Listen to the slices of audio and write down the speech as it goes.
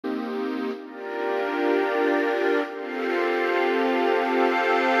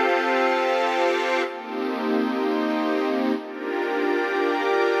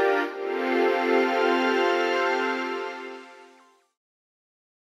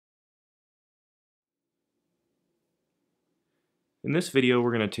In this video,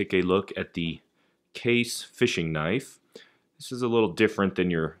 we're going to take a look at the Case fishing knife. This is a little different than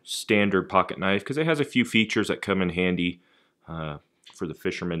your standard pocket knife because it has a few features that come in handy for the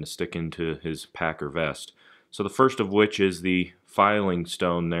fisherman to stick into his pack or vest. So the first of which is the filing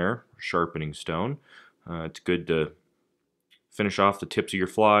stone there, sharpening stone. It's good to finish off the tips of your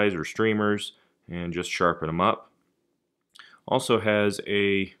flies or streamers and just sharpen them up. Also has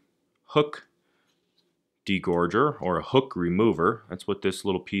a hook disgorger or a hook remover. That's what this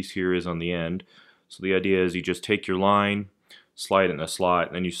little piece here is on the end. So the idea is you just take your line, slide it in a slot,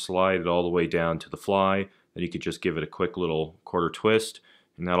 and then you slide it all the way down to the fly. Then you could just give it a quick little quarter twist,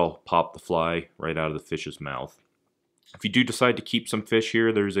 and that'll pop the fly right out of the fish's mouth. If you do decide to keep some fish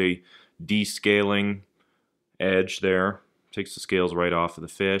here, there's a descaling edge there. Takes the scales right off of the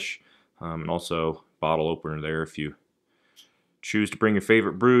fish, and also bottle opener there if you choose to bring your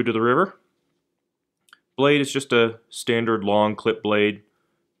favorite brood to the river. Blade is just a standard long clip blade.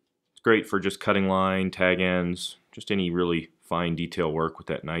 It's great for just cutting line, tag ends, just any really fine detail work with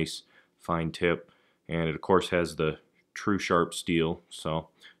that nice fine tip. And it of course has the Tru-Sharp steel, so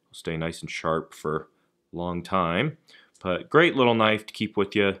it'll stay nice and sharp for a long time. But great little knife to keep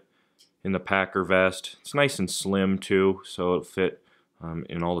with you in the pack or vest. It's nice and slim too, so it'll fit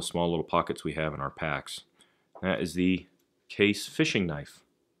in all the small little pockets we have in our packs. That is the Case fishing knife.